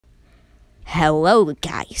Hello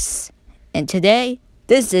guys, and today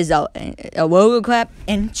this is a roller clap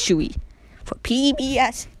and chewy for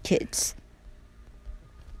PBS Kids.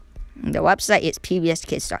 The website is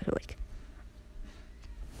pbskids.org.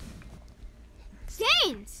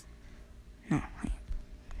 Games. No,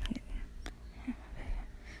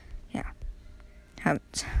 yeah. Have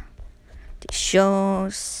the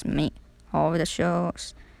shows, all the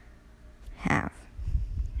shows have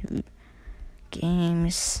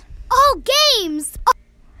games. Oh, games!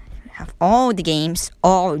 Have all the games.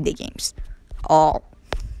 All. PBS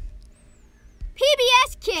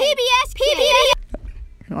Kids. PBS.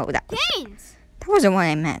 What was that? Games. That wasn't what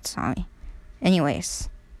I meant, sorry. Anyways,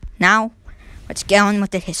 now let's get on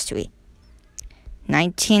with the history.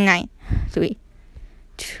 1993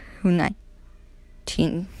 to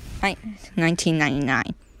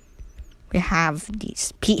 1999. We have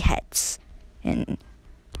these P-heads, and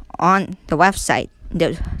on the website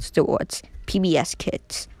there's the words PBS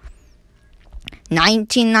Kids.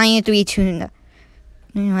 1993 to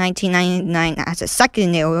 1999 as a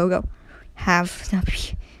secondary logo, have the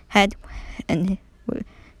P-head and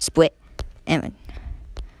split, and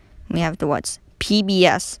we have the words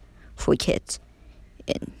PBS for kids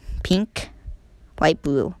in pink, white,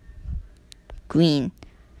 blue, green,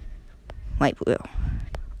 white, blue,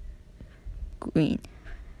 green,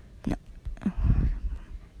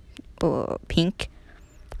 pink,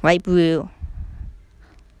 white, blue,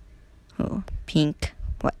 pink,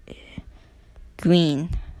 white, green,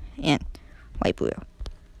 and white, blue.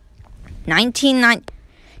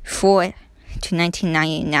 1994 to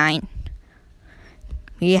 1999,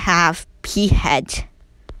 we have P-head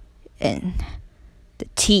and the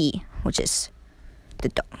T, which is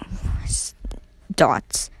the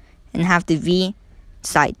dots, and have the V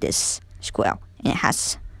inside this square, and it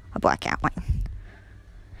has a black outline.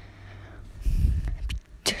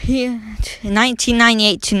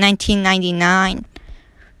 1998 to 1999,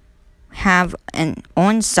 we have an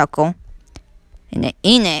orange circle, and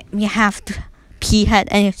in it we have the P-head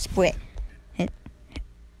and it's split. And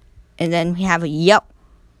then we have a yellow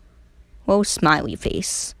smiley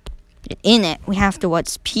face. And in it we have the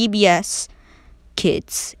words PBS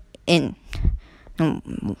Kids in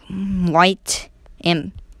white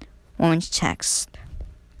and orange text.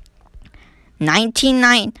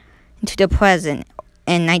 1999 to the present,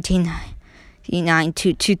 and 1999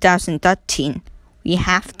 to 2013, we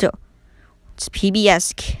have the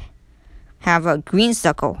PBS have a green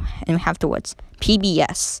circle, and we have the words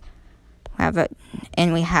PBS. And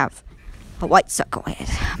we have a white circle,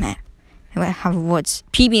 and we have words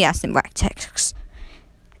PBS in black text,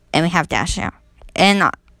 and we have dash out, and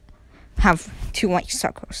have two white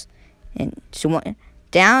circles. And so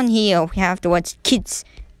down here we have the words kids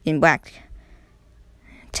in black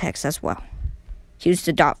text as well. Here's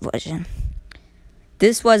the dot version.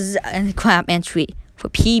 This was a Collab entry for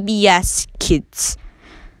PBS Kids.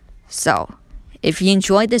 So, if you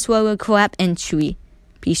enjoyed this roller Collab entry,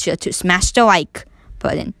 be sure to smash the like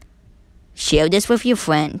button, share this with your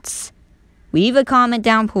friends, leave a comment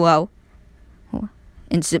down below,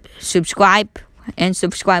 and subscribe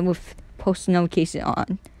with post notification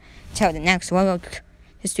on. Till the next roller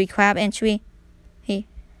history Collab entry. Hey.